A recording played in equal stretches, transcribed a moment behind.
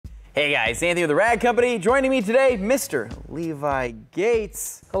Hey guys, Anthony with the Rag Company. Joining me today, Mr. Levi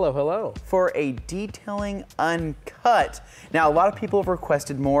Gates. Hello, hello. For a detailing uncut. Now, a lot of people have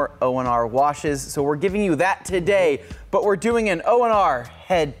requested more O&R washes, so we're giving you that today, but we're doing an O&R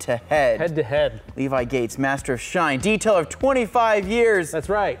head-to-head. Head-to-head. Levi Gates, master of shine, detailer of 25 years. That's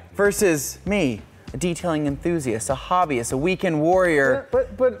right. Versus me, a detailing enthusiast, a hobbyist, a weekend warrior.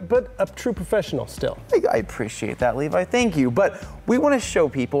 But a true professional still. I appreciate that, Levi, thank you. But we want to show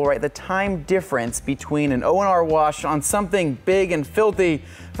people, right, the time difference between an O&R wash on something big and filthy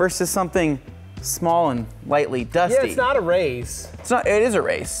versus something small and lightly dusty. Yeah, it's not a race. It's not, it is a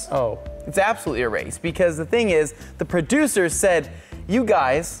race. Oh. It's absolutely a race because the thing is, the producers said, you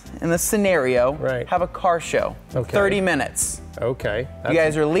guys, in this scenario, have a car show. Okay. 30 minutes. Okay. You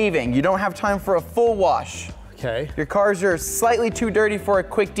guys are leaving. You don't have time for a full wash. Okay. Your cars are slightly too dirty for a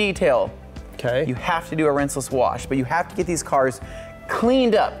quick detail. Okay. You have to do a rinseless wash, but you have to get these cars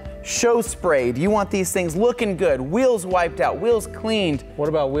cleaned up, show sprayed. You want these things looking good, wheels wiped out, wheels cleaned. What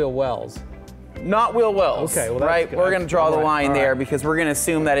about wheel wells? Not wheel wells, okay, well, that's right? good. We're gonna draw the line there right. because we're gonna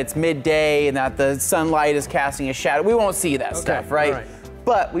assume that it's midday and that the sunlight is casting a shadow. We won't see that stuff, right? All right.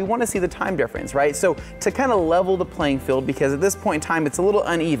 But we want to see the time difference, right? So to kind of level the playing field, because at this point in time, it's a little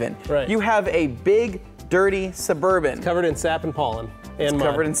uneven. Right. You have a big, dirty Suburban. It's covered in sap and pollen. It's mud.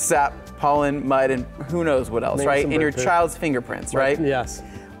 covered in sap, pollen, mud, and who knows what else, Maybe right? some And your bird poop. child's fingerprints, right? Yes.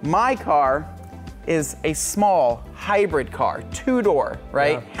 My car is a small hybrid car, two-door,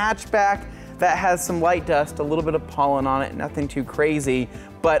 right? Yeah. Hatchback that has some light dust, a little bit of pollen on it, nothing too crazy,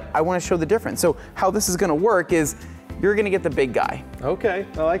 but I want to show the difference. So how this is going to work is you're going to get the big guy. Okay,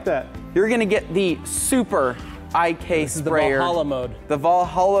 I like that. You're going to get the super IK sprayer. The Valhalla mode. The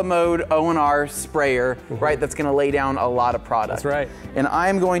Valhalla mode O&R sprayer, right? That's going to lay down a lot of product. That's right. And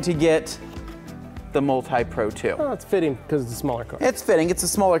I'm going to get the Multi-Pro 2. Oh, it's fitting because it's a smaller car. It's fitting, it's a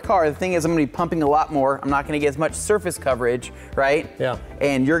smaller car. The thing is I'm gonna be pumping a lot more. I'm not gonna get as much surface coverage, right? Yeah.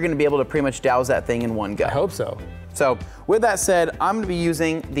 And you're gonna be able to pretty much douse that thing in one go. I hope so. So with that said, I'm gonna be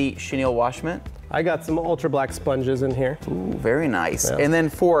using the chenille wash mitt. I got some ultra black sponges in here. Ooh, very nice. Yeah. And then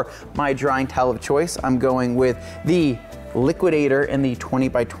for my drying towel of choice, I'm going with the Liquidator in the 20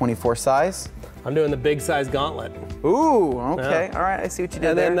 by 24 size. I'm doing the big size gauntlet. Ooh, okay. Yeah. All right, I see what you did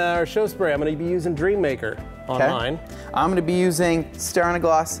And there. then our show spray, I'm going to be using Dream Maker on mine. I'm going to be using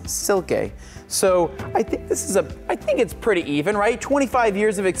Sterigloss Silke. So I think it's pretty even, right? 25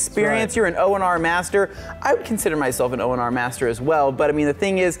 years of experience, You're an O&R master. I would consider myself an O&R master as well, but I mean, the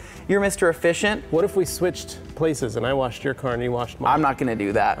thing is, you're Mr. Efficient. What if we switched places and I washed your car and you washed mine? I'm not gonna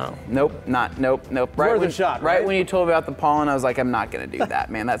do that. Oh. Nope. Worth a shot, right? When you told me about the pollen, I was like, I'm not gonna do that,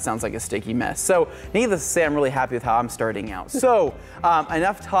 man. That sounds like a sticky mess. So needless to say, I'm really happy with how I'm starting out. So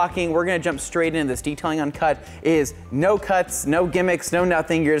enough talking, we're gonna jump straight into this. Detailing Uncut is no cuts, no gimmicks, no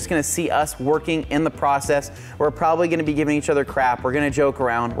nothing. You're just gonna see us working in the process. We're probably gonna be giving each other crap. We're gonna joke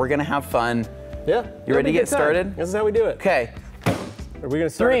around. We're gonna have fun. Yeah. You ready to get started? This is how we do it. Okay. Are we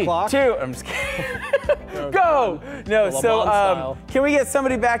gonna start a 3, clock? 2, I'm just kidding. Go! No, so can we get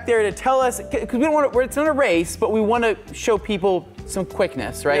somebody back there to tell us, because we don't want to, it's not a race, but we want to show people some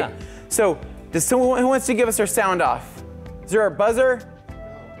quickness, right? Yeah. So, does someone who wants to give us our sound off? Is there a buzzer?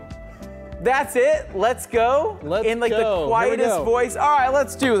 That's it, let's go. Let's in like go. the quietest Here we go. voice. All right,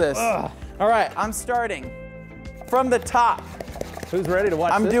 let's do this. All right, I'm starting from the top. Who's ready to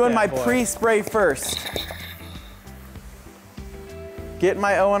watch I'm this doing my bad boy? pre-spray first. Getting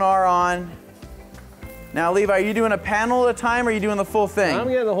my O&R on. Now, Levi, are you doing a panel at a time or are you doing the full thing? I'm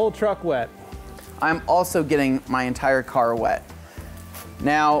getting the whole truck wet. I'm also getting my entire car wet.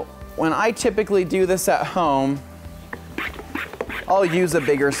 Now, when I typically do this at home, I'll use a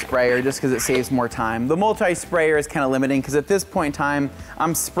bigger sprayer just because it saves more time. The multi-sprayer is kind of limiting because at this point in time,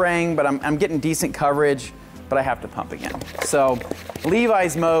 I'm spraying, but I'm getting decent coverage, but I have to pump again. So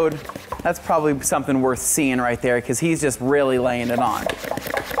Levi's mode, that's probably something worth seeing right there because he's just really laying it on.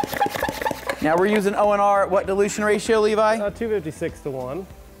 Now we're using O&R, what dilution ratio, Levi? 256 to 1.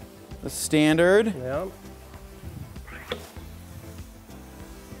 The standard. Yeah.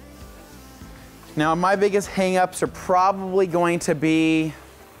 Now my biggest hang-ups are probably going to be,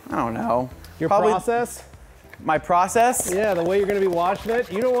 I don't know. Your probably process? My process? Yeah, the way you're going to be washing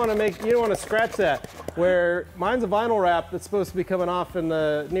it. You don't want to scratch that. Where mine's a vinyl wrap that's supposed to be coming off in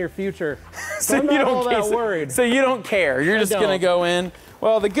the near future. So I'm not all that worried. So you don't care. You're just going to go in.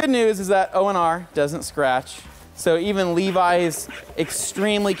 Well, the good news is that O&R doesn't scratch. So even Levi's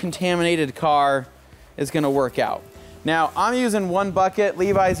extremely contaminated car is going to work out. Now, I'm using one bucket.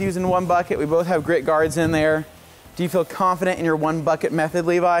 Levi's using one bucket. We both have grit guards in there. Do you feel confident in your one bucket method,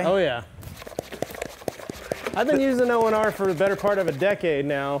 Levi? Oh, yeah. I've been using O&R for the better part of a decade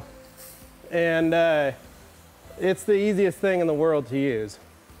now. and it's the easiest thing in the world to use.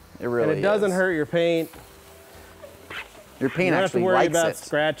 It really is. And it doesn't hurt your paint. Your paint you don't actually have to worry likes about it.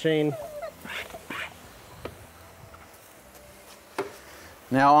 scratching.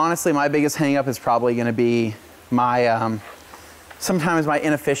 Now, honestly, my biggest hang-up is probably going to be my sometimes my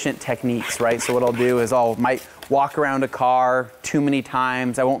inefficient techniques, right? So what I'll do is might walk around a car too many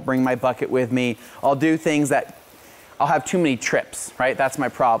times. I won't bring my bucket with me. I'll do things that I'll have too many trips, right? That's my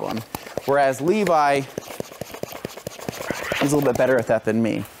problem. Whereas Levi, he's a little bit better at that than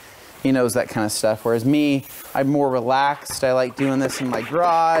me. He knows that kind of stuff. Whereas me, I'm more relaxed. I like doing this in my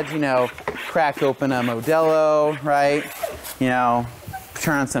garage, you know, crack open a Modelo, right? You know,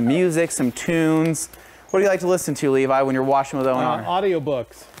 turn on some music, some tunes. What do you like to listen to, Levi, when you're washing with ONR?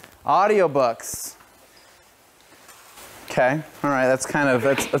 Audiobooks. Audiobooks. Okay, all right, that's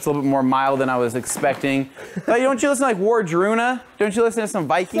a little bit more mild than I was expecting. But don't you listen to like War Druna? Don't you listen to some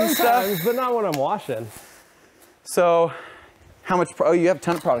Viking stuff? But not when I'm washing. So, how much, oh, you have a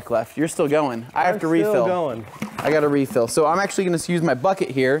ton of product left. You're still going. I have to refill. Still going. I got to refill. So I'm actually going to use my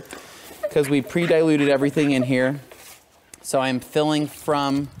bucket here because we pre-diluted everything in here. So I'm filling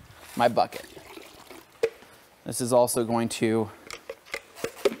from my bucket. This is also going to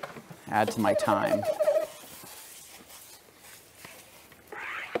add to my time.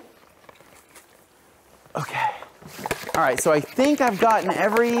 Okay. All right, so I think I've gotten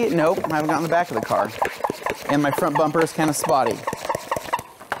nope, I haven't gotten the back of the car. And my front bumper is kind of spotty.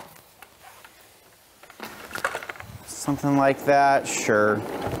 Something like that, sure.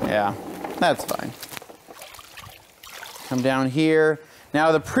 Yeah, that's fine. Come down here.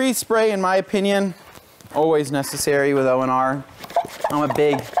 Now the pre-spray, in my opinion, always necessary with ONR. I'm a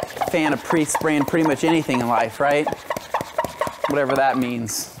big fan of pre-spraying pretty much anything in life, right? Whatever that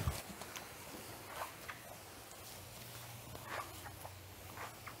means.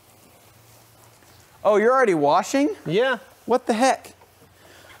 Oh, you're already washing? Yeah. What the heck?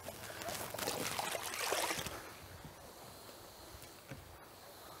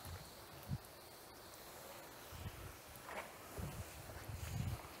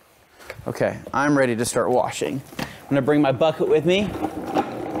 Okay, I'm ready to start washing. I'm gonna bring my bucket with me.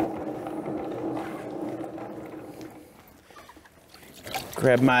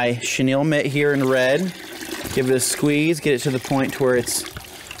 Grab my chenille mitt here in red. Give it a squeeze, get it to the point to where it's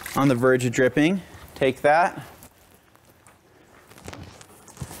on the verge of dripping. Take that.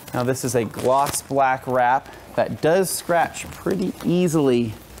 Now this is a gloss black wrap that does scratch pretty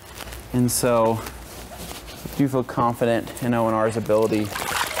easily. And so I do feel confident in ONR's ability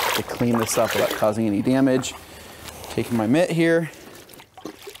to clean this up without causing any damage. Taking my mitt here,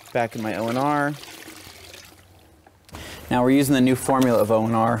 back in my ONR. Now we're using the new formula of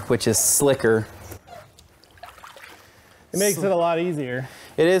ONR, which is slicker. It makes it a lot easier.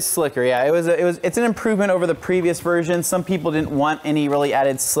 It is slicker, yeah. It's an improvement over the previous version. Some people didn't want any really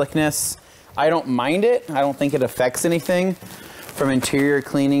added slickness. I don't mind it. I don't think it affects anything from interior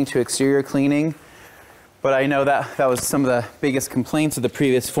cleaning to exterior cleaning. But I know that was some of the biggest complaints of the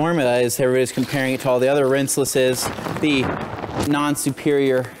previous formula is everybody's comparing it to all the other rinselesses, the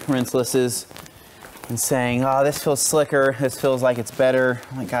non-superior rinselesses, and saying, oh, this feels slicker, this feels like it's better.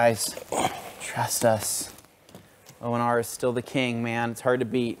 I'm like, guys, trust us. ONR is still the king, man. It's hard to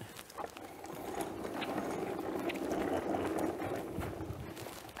beat.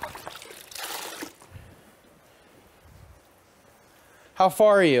 How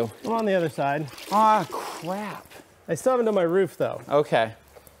far are you? I'm on the other side. Ah, crap. I still haven't done my roof, though. Okay.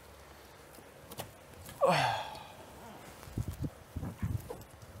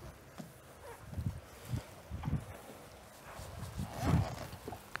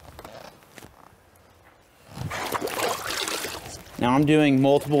 Now I'm doing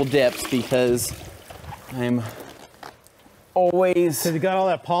multiple dips because I'm always... Have you got all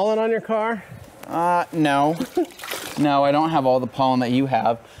that pollen on your car? No. No, I don't have all the pollen that you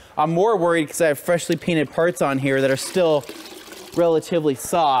have. I'm more worried because I have freshly painted parts on here that are still relatively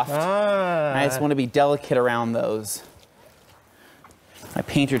soft. And I just want to be delicate around those. My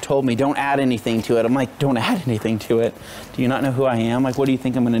painter told me, don't add anything to it. I'm like, don't add anything to it. Do you not know who I am? Like, what do you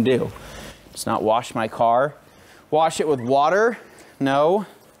think I'm going to do? Just not wash my car? Wash it with water? No.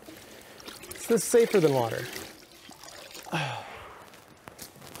 Is this safer than water? I'm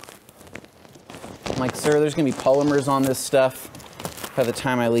like, sir, there's going to be polymers on this stuff by the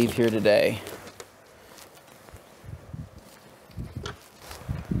time I leave here today.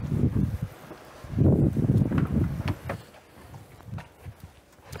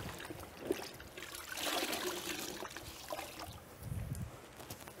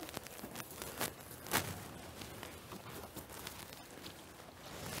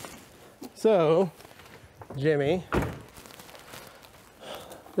 So, Jimmy,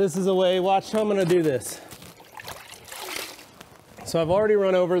 this is a way, watch how I'm gonna do this. So I've already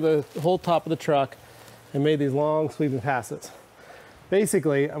run over the whole top of the truck and made these long sweeping passes.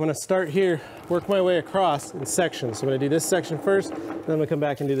 Basically, I'm gonna start here, work my way across in sections. So I'm gonna do this section first, then I'm gonna come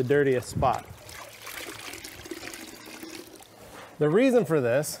back and do the dirtiest spot. The reason for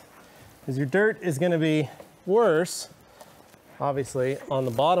this is your dirt is gonna be worse, obviously, on the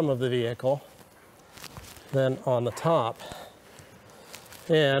bottom of the vehicle than on the top.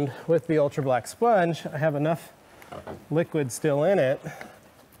 And with the Ultra Black sponge, I have enough liquid still in it.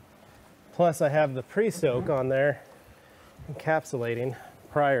 Plus I have the pre-soak on there encapsulating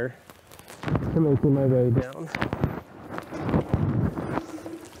prior to making my way down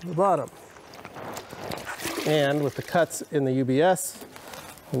the bottom. And with the cuts in the UBS,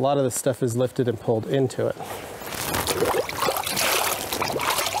 a lot of the stuff is lifted and pulled into it.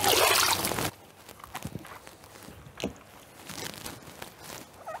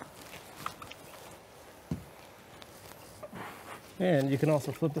 And you can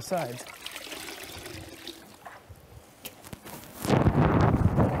also flip the sides.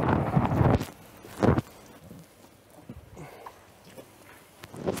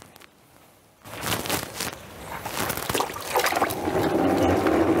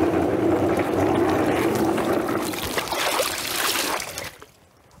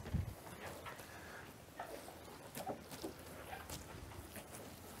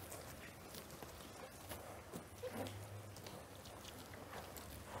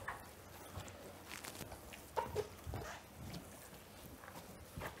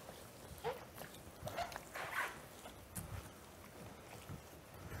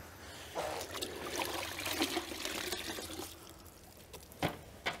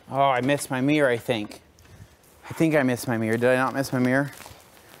 Oh, I missed my mirror, I think. I think I missed my mirror. Did I not miss my mirror?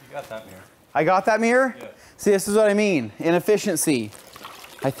 You got that mirror. I got that mirror? Yeah. See, this is what I mean. Inefficiency.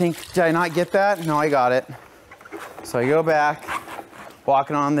 I think, did I not get that? No, I got it. So I go back,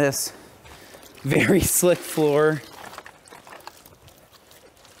 walking on this very slick floor.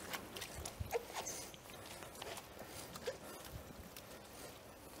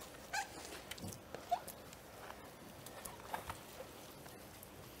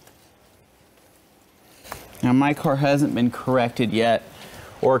 Now my car hasn't been corrected yet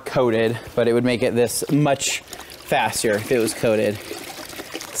or coated, but it would make it this much faster if it was coated.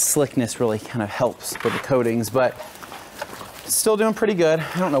 Slickness really kind of helps with the coatings, but still doing pretty good.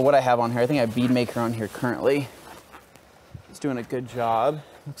 I don't know what I have on here. I think I have Bead Maker on here currently. It's doing a good job.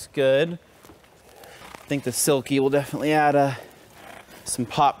 Looks good. I think the Silky will definitely add some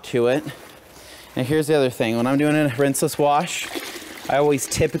pop to it. Now here's the other thing. When I'm doing a rinseless wash, I always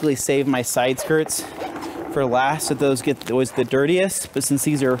typically save my side skirts for last, so those get always the dirtiest, but since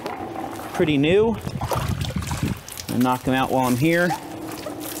these are pretty new, I'll knock them out while I'm here.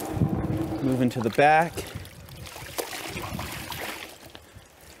 Moving to the back.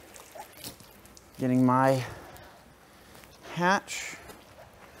 Getting my hatch.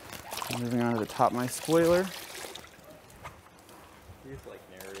 Moving on to the top of my spoiler. You're just like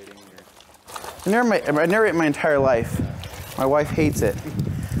narrating your... I narrate my entire life. My wife hates it.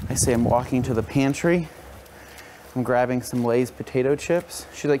 I say I'm walking to the pantry. I'm grabbing some Lay's potato chips.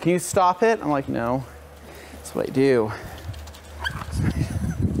 She's like, can you stop it? I'm like, no, that's what I do.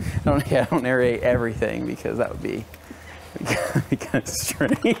 I don't narrate everything because that would be kind of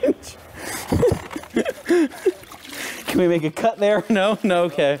strange. Can we make a cut there? No? No,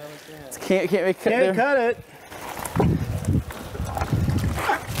 okay. Can't make a cut there? Can't cut it.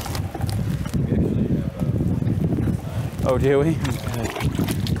 Oh, do we?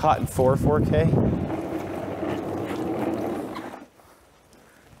 Okay. Cotton 4K?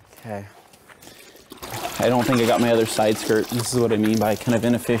 Okay. I don't think I got my other side skirt. This is what I mean by kind of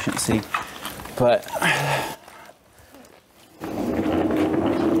inefficiency. But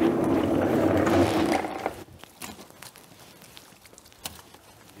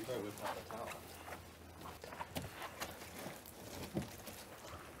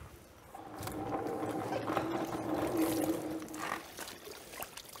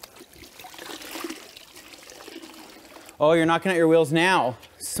oh, you're knocking out your wheels now.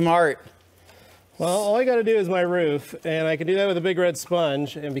 Smart. Well, all I got to do is my roof, and I can do that with a big red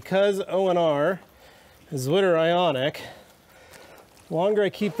sponge. And because ONR is Zwitter ionic, the longer I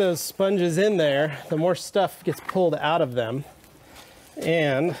keep those sponges in there, the more stuff gets pulled out of them.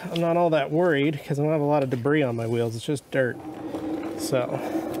 And I'm not all that worried because I don't have a lot of debris on my wheels. It's just dirt. So.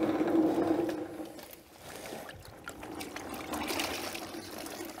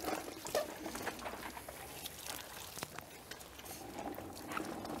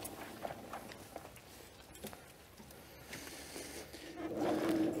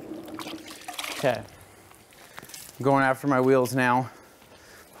 Okay. I'm going after my wheels now.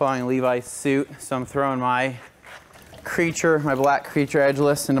 Following Levi's suit, so I'm throwing my creature, my black creature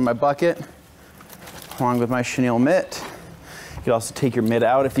edgeless into my bucket, along with my chenille mitt. You can also take your mitt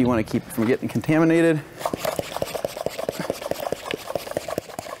out if you want to keep it from getting contaminated.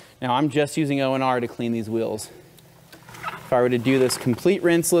 Now I'm just using ONR to clean these wheels. If I were to do this complete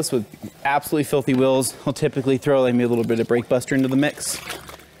rinseless with absolutely filthy wheels, I'll typically throw maybe a little bit of brake buster into the mix.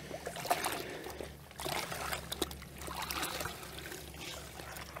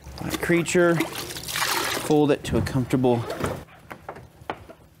 My creature, fold it to a comfortable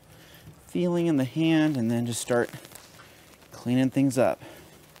feeling in the hand, and then just start cleaning things up.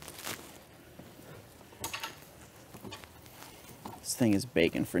 This thing is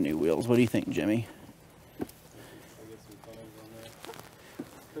baking for new wheels. What do you think, Jimmy?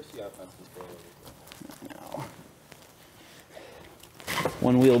 No.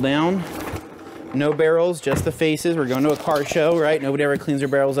 One wheel down. No barrels, just the faces. We're going to a car show, right? Nobody ever cleans their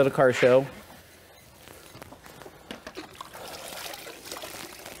barrels at a car show.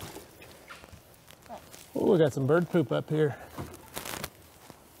 Oh, we got some bird poop up here.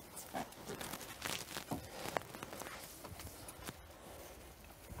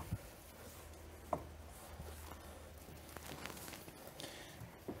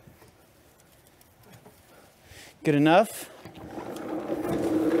 Good enough.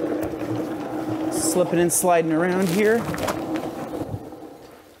 Slipping and sliding around here.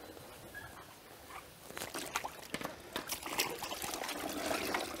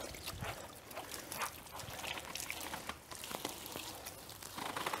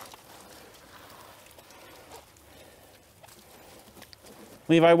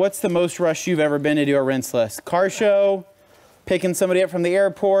 Levi, what's the most rush you've ever been to do a rinseless? Car show? Picking somebody up from the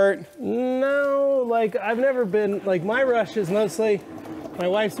airport? No, like I've never been, like my rush is mostly my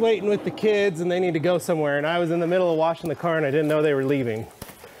wife's waiting with the kids and they need to go somewhere, and I was in the middle of washing the car and I didn't know they were leaving.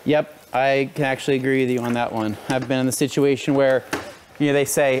 Yep, I can actually agree with you on that one. I've been in the situation where, you know, they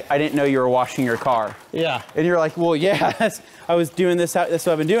say, I didn't know you were washing your car. Yeah. And you're like, well, yeah, I was doing this, that's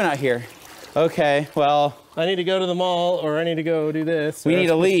what I've been doing out here. Okay, well. I need to go to the mall, or I need to go do this. We need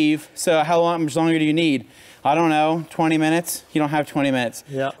to leave, so how much longer do you need? I don't know, 20 minutes? You don't have 20 minutes.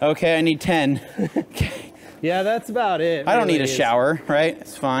 Yeah. Okay, I need 10. Okay. Yeah, that's about it. I don't need a shower, right?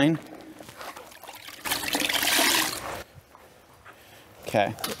 It's fine.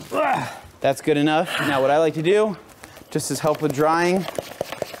 Okay. That's good enough. Now what I like to do, just as help with drying,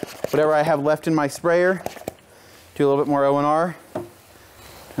 whatever I have left in my sprayer, do a little bit more ONR.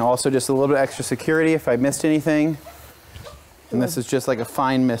 And also just a little bit extra security if I missed anything. And this is just like a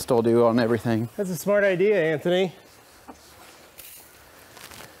fine mist I'll do on everything. That's a smart idea, Anthony.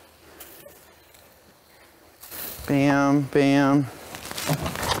 Bam, bam,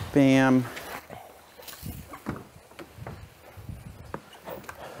 bam.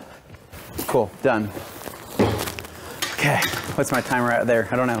 Cool, done. Okay, what's my timer out there?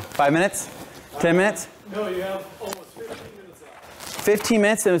 I don't know. 5 minutes? 10 minutes? No, you have almost 15 minutes left. 15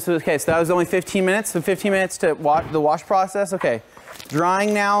 minutes? Okay, so that was only 15 minutes? So 15 minutes to the wash process? Okay.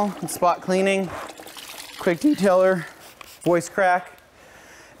 Drying now, spot cleaning, quick detailer, voice crack.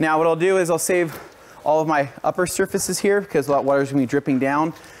 Now what I'll do is I'll save all of my upper surfaces here because a lot of water is going to be dripping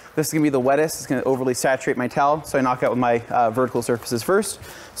down. This is going to be the wettest. It's going to overly saturate my towel, so I knock out with my vertical surfaces first.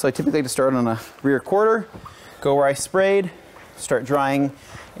 So I typically just start on a rear quarter, go where I sprayed, start drying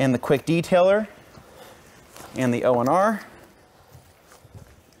in the quick detailer and the ONR.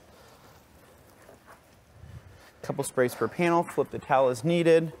 Couple sprays per panel, flip the towel as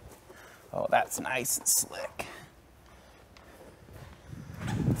needed. Oh, that's nice and slick.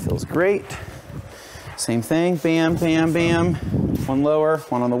 Feels great. Same thing, bam, bam, bam. One lower,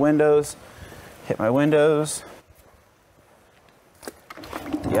 one on the windows. Hit my windows.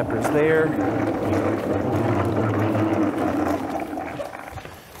 The upper's there.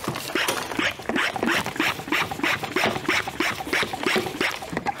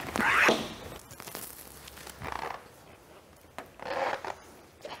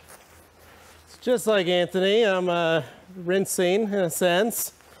 Just like Anthony, I'm rinsing in a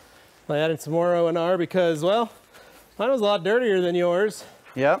sense. I added some more ONR because, well, mine was a lot dirtier than yours.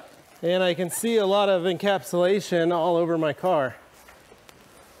 Yep. And I can see a lot of encapsulation all over my car,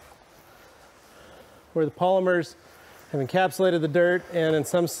 where the polymers have encapsulated the dirt and in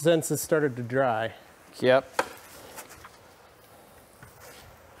some senses started to dry. Yep.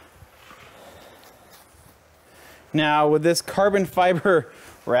 Now with this carbon fiber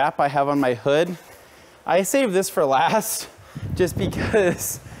wrap I have on my hood, I saved this for last just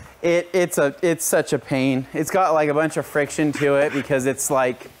because it's such a pain. It's got like a bunch of friction to it because it's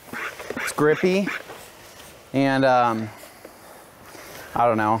like, It's grippy. And I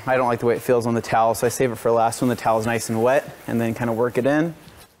don't know, I don't like the way it feels on the towel, so I save it for last when the towel's nice and wet, and then kind of work it in.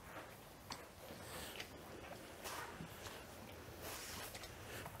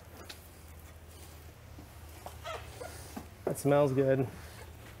 That smells good.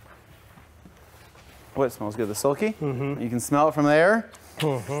 What smells good? The silky? Mm-hmm. You can smell it from there.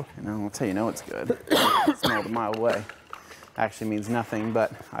 Mm-hmm. And I'll tell you, it's good. Smell it a mile away. Actually means nothing,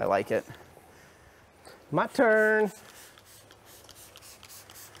 but I like it. My turn.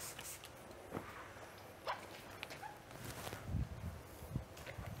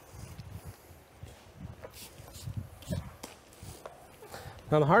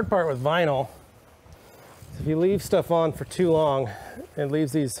 Now the hard part with vinyl is if you leave stuff on for too long, it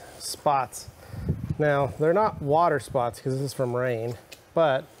leaves these spots. Now they're not water spots because this is from rain,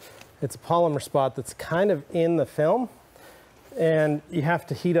 but it's a polymer spot that's kind of in the film, and you have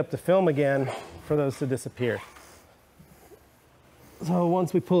to heat up the film again for those to disappear. So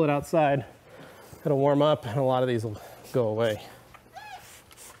once we pull it outside, it'll warm up and a lot of these will go away.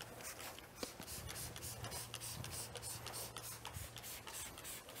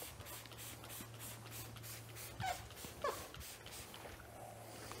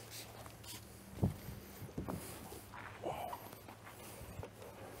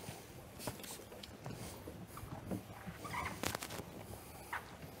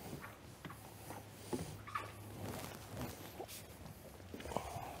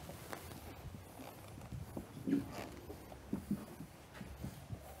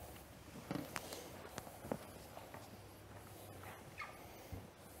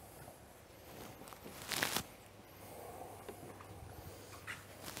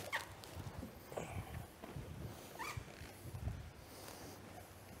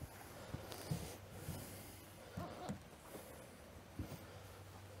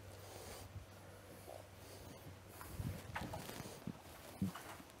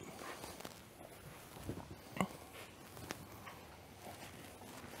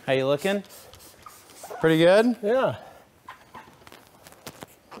 How you looking? Pretty good? Yeah.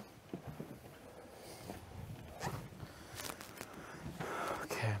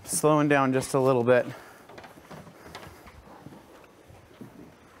 Okay, I'm slowing down just a little bit.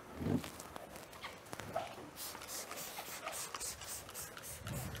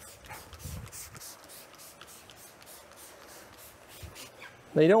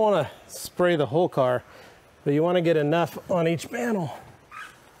 Now you don't want to spray the whole car, but you want to get enough on each panel.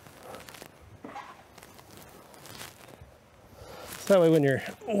 So that way when you're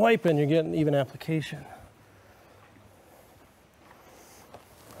wiping, you're getting even application.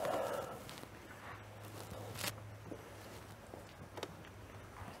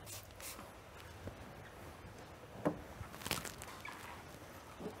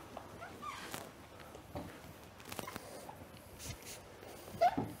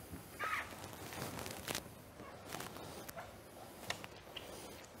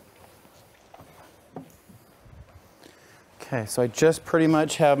 Okay, so I just pretty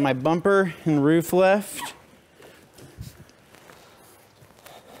much have my bumper and roof left.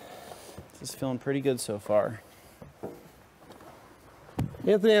 This is feeling pretty good so far.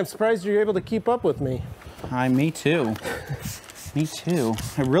 Anthony, I'm surprised you're able to keep up with me. Me too. Me too.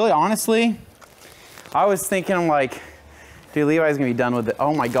 I really, honestly, I was thinking, I'm like, dude, Levi's gonna be done with it.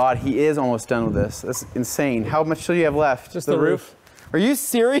 Oh my God, he is almost done with this. That's insane. How much do you have left? Just the roof. Are you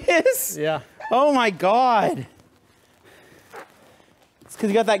serious? Yeah. Oh my God. It's because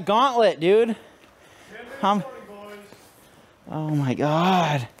you got that gauntlet, dude. Oh my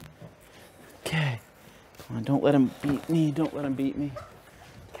God. Okay. Come on, don't let him beat me. Don't let him beat me.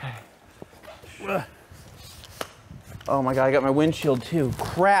 Okay. Oh my God, I got my windshield too.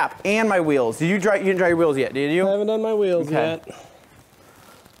 Crap, and my wheels. You didn't dry your wheels yet, did you? I haven't done my wheels yet.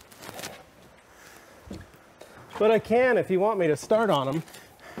 But I can if you want me to start on them.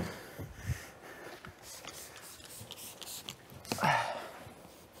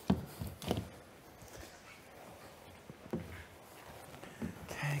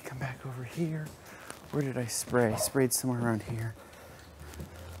 Okay, come back over here. Where did I spray? I sprayed somewhere around here.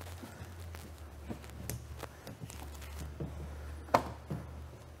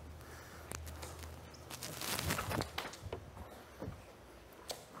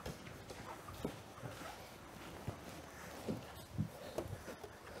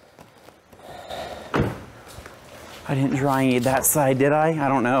 I didn't dry any that side, did I? I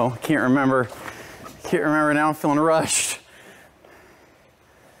don't know. Can't remember. Can't remember now. I'm feeling rushed.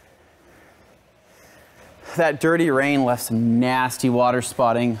 That dirty rain left some nasty water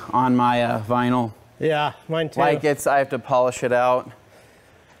spotting on my vinyl. Yeah, mine too. Like I have to polish it out.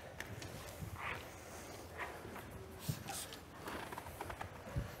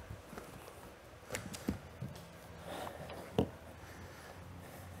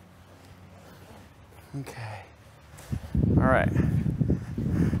 Okay. All right.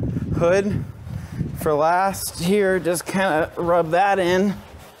 Hood for last here, just kind of rub that in.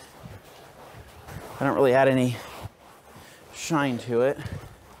 I don't really add any shine to it.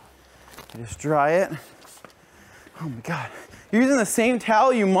 I just dry it. Oh my God. You're using the same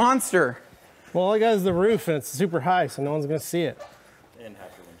towel, you monster. Well, all I got is the roof and it's super high, so no one's gonna see it. And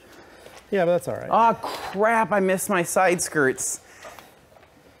half your windshield. Yeah, but that's all right. Oh crap, I missed my side skirts.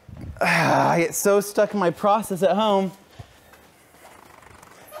 I get so stuck in my process at home.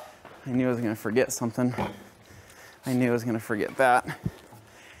 I knew I was gonna forget something. I knew I was gonna forget that.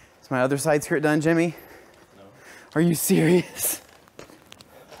 Is my other side skirt done, Jimmy? No. Are you serious?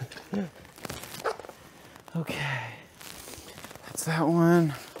 Okay, that's that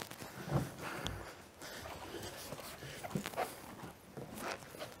one.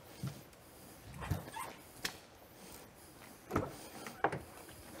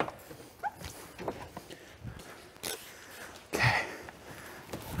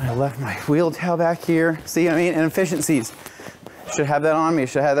 I left my wheel towel back here. See, I mean, inefficiencies. Should have that on me,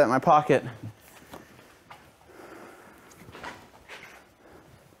 should have that in my pocket.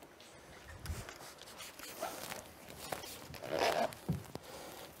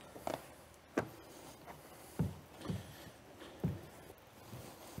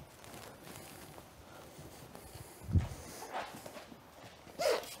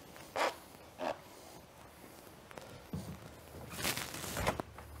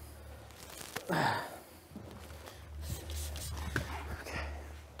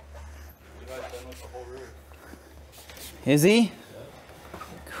 Is he? Yeah.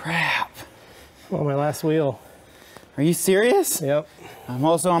 Crap. On my last wheel. Are you serious? Yep. I'm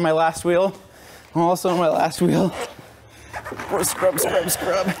also on my last wheel. I'm also on my last wheel. Or scrub, scrub,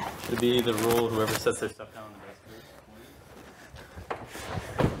 scrub. Should be the rule, whoever sets their stuff down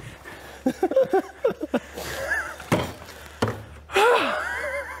the best.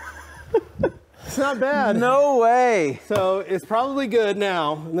 It's not bad. No way. So it's probably good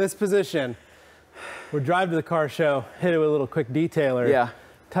now in this position. We'll drive to the car show, hit it with a little quick detailer. Yeah.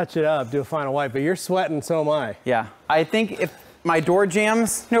 Touch it up, do a final wipe, but you're sweating, so am I. Yeah. I think if my door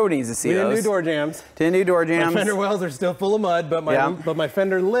jams, nobody needs to see We those. didn't do door jams. Didn't do door jams. My fender wells are still full of mud, but my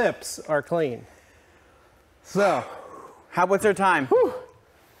fender lips are clean. So. What's our time? Whew.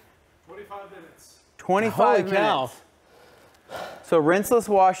 25 minutes. 25 Holy minutes. cow. So rinseless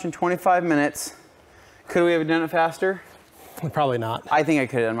wash in 25 minutes. Could we have done it faster? Probably not. I think I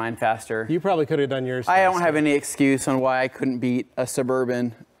could have done mine faster. You probably could have done yours I don't faster. have any excuse on why I couldn't beat a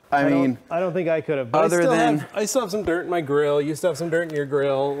Suburban. I mean, I don't think I could have. But other than I still have some dirt in my grill. You still have some dirt in your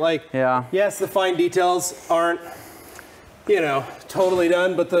grill. Like, yeah. Yes, the fine details aren't, totally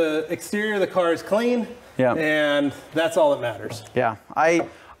done, but the exterior of the car is clean. Yeah. And that's all that matters. Yeah.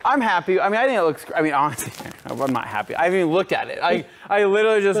 I'm happy. I mean, I think it looks. I mean, honestly, I'm not happy. I haven't even looked at it. I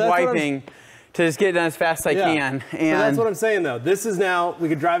literally just wiping to just get it done as fast as I can. And but that's what I'm saying, though. This is now, we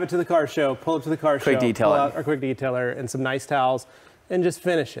could drive it to the car show, pull it to the car show, pull out our quick detailer and some nice towels, and just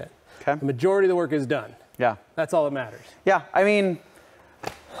finish it. Okay. The majority of the work is done. Yeah. That's all that matters. Yeah. I mean,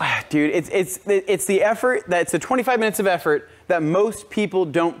 dude, it's the effort. It's the 25 minutes of effort that most people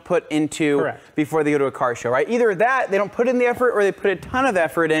don't put into before they go to a car show, right? Either that, they don't put in the effort, or they put a ton of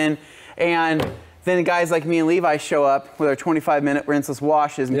effort in, and then guys like me and Levi show up with our 25-minute rinseless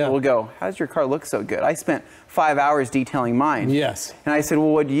washes, and people will go, how does your car look so good? I spent 5 hours detailing mine. Yes. And I said, well,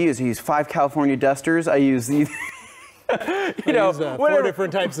 what do you use? I use 5 California dusters. I use these, whatever. 4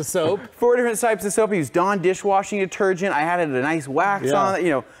 different types of soap. 4 different types of soap. I use Dawn dishwashing detergent. I added a nice wax on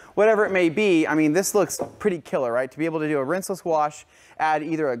it, whatever it may be. I mean, this looks pretty killer, right? To be able to do a rinseless wash, add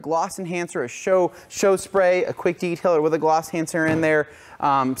either a gloss enhancer, a show spray, a quick detailer with a gloss enhancer in there,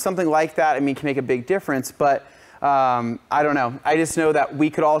 something like that, I mean, can make a big difference. But I don't know. I just know that we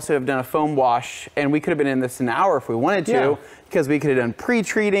could also have done a foam wash, and we could have been in this an hour if we wanted to, because we could have done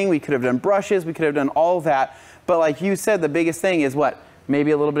pre-treating, we could have done brushes, we could have done all of that. But like you said, the biggest thing is what?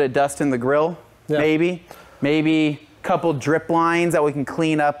 Maybe a little bit of dust in the grill, maybe a couple drip lines that we can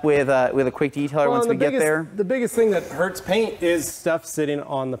clean up with a quick detailer once we get there. The biggest thing that hurts paint is stuff sitting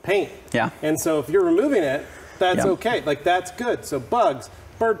on the paint. Yeah. And so if you're removing it, that's okay. Like, that's good. So bugs,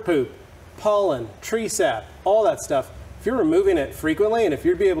 bird poop, pollen, tree sap, all that stuff. If you're removing it frequently, and if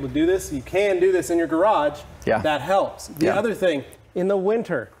you'd be able to do this, you can do this in your garage, that helps. The other thing, in the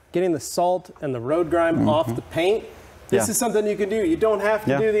winter, getting the salt and the road grime off the paint, this is something you can do. You don't have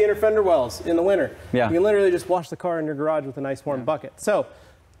to do the inner fender wells in the winter. You can literally just wash the car in your garage with a nice warm bucket. So,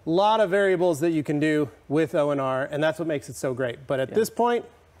 a lot of variables that you can do with ONR, and that's what makes it so great. But at this point,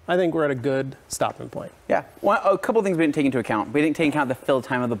 I think we're at a good stopping point. Yeah. A couple things we didn't take into account. We didn't take into account the fill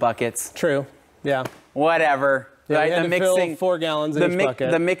time of the buckets. True. Yeah. whatever. Yeah, right? we had to fill 4 gallons in each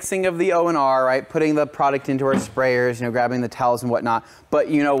bucket. The mixing of the O&R, right? Putting the product into our sprayers, you know, grabbing the towels and whatnot. But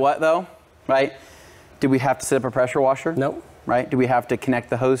you know what though, right? Did we have to set up a pressure washer? Nope. Right? Do we have to connect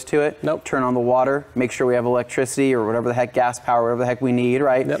the hose to it? Nope. Turn on the water, make sure we have electricity or whatever the heck, gas power, whatever the heck we need,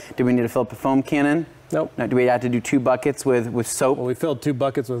 right? Yep. Do we need to fill up a foam cannon? Nope. No, do we have to do 2 buckets with soap? Well, we filled 2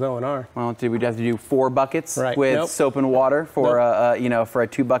 buckets with O&R. Well, did we have to do 4 buckets Right. with Nope. soap and water for Nope. you know, for a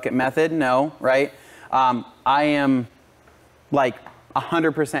 2-bucket method? No, right? I am like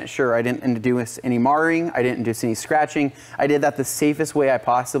 100% sure I didn't induce any marring. I didn't induce any scratching. I did that the safest way I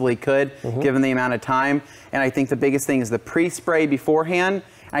possibly could, given the amount of time. And I think the biggest thing is the pre-spray beforehand.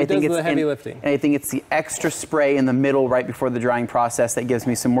 I think it's the heavy lifting. And I think it's the extra spray in the middle right before the drying process that gives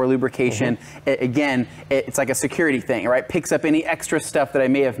me some more lubrication. It's like a security thing, right? Picks up any extra stuff that I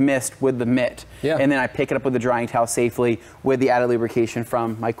may have missed with the mitt. Yeah. And then I pick it up with the drying towel safely with the added lubrication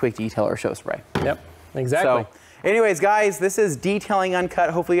from my quick detail or show spray. Yep, exactly. So, anyways, guys, this is Detailing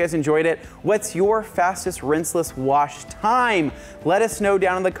Uncut. Hopefully you guys enjoyed it. What's your fastest rinseless wash time? Let us know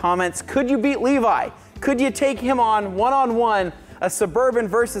down in the comments. Could you beat Levi? Could you take him on one-on-one, a Suburban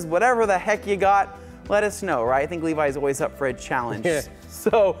versus whatever the heck you got? Let us know, right? I think Levi is always up for a challenge. Yeah.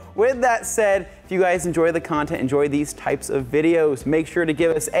 So with that said, if you guys enjoy the content, enjoy these types of videos, make sure to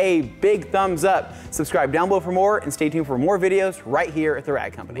give us a big thumbs up. Subscribe down below for more and stay tuned for more videos right here at The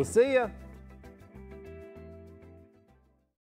Rag Company. We'll see ya.